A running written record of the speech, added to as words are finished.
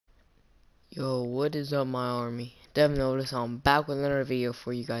Yo, what is up, my army? Dev Notice, I'm back with another video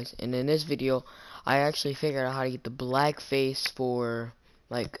for you guys. And in this video, I actually figured out how to get the black face for,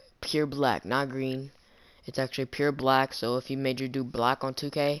 like, pure black, not green. It's actually pure black, so if you major do black on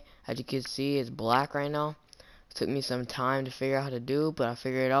 2K, as you can see, it's black right now. It took me some time to figure out how to do, but I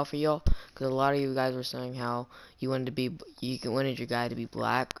figured it out for y'all. Because a lot of you guys were saying how you wanted your guy to be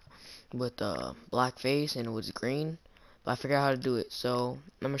black with a black face, and it was green. But I figured out how to do it. So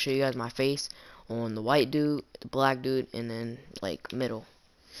I'm gonna show you guys my face on the white dude, the black dude, and then like middle.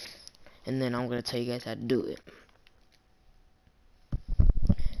 And then I'm gonna tell you guys how to do it.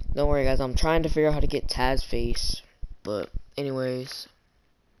 Don't worry, guys. I'm trying to figure out how to get Taz's face. But anyways,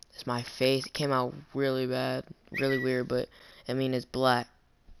 it's my face. It came out really bad, really weird. But I mean, it's black.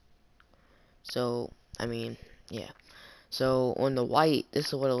 So I mean, yeah. So on the white, this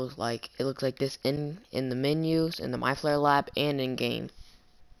is what it looks like. It looks like this in the menus, in the My Flare lab, and in game.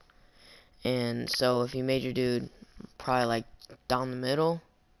 And so if you made your dude probably like down the middle,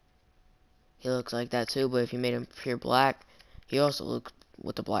 he looks like that too. But if you made him pure black, he also looks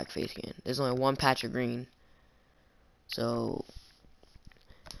with the black face again. There's only one patch of green. So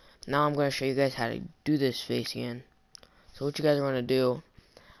now I'm gonna show you guys how to do this face again. So what you guys are gonna do?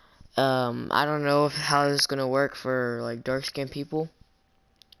 I don't know how this is gonna work for like dark skinned people,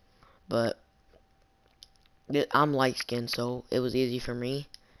 but I'm light skinned, so it was easy for me.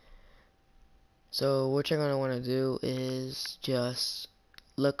 So what you're gonna want to do is just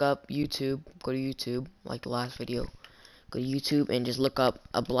look up YouTube, go to YouTube, like the last video. Go to YouTube and just look up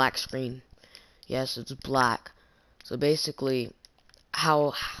a black screen. Yes, it's black. So basically,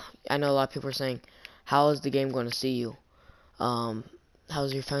 I know a lot of people are saying, how is the game going to see you?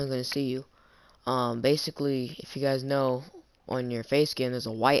 How's your phone going to see you? Basically, if you guys know, on your face skin, there's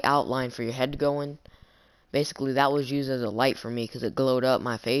a white outline for your head to go in. Basically, that was used as a light for me because it glowed up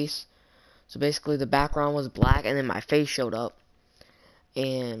my face. So basically, the background was black and then my face showed up.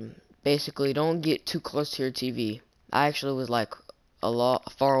 And basically, don't get too close to your TV. I actually was like a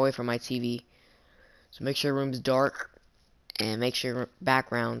lot far away from my TV. So make sure your room's dark and make sure your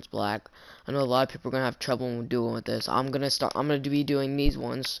background's black. I know a lot of people are gonna have trouble doing with this. I'm gonna be doing these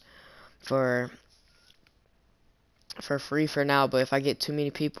ones for free for now. But if I get too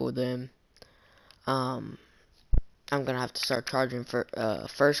many people, then I'm gonna have to start charging for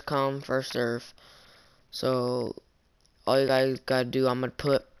first come first serve. So all you guys gotta do, I'm gonna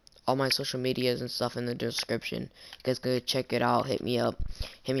put all my social medias and stuff in the description. You guys go check it out. Hit me up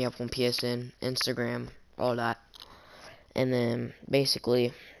on PSN, Instagram, all that. And then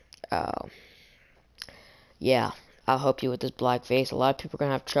basically, yeah, I'll help you with this black face. A lot of people are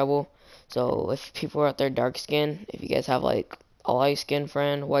gonna have trouble. So if people are out there dark skin, if you guys have like a light skin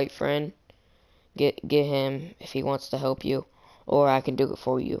friend, white friend, get him if he wants to help you, or I can do it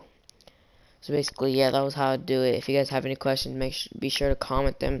for you. So basically, yeah, that was how I do it. If you guys have any questions, be sure to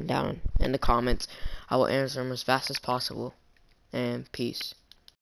comment them down in the comments. I will answer them as fast as possible. And peace.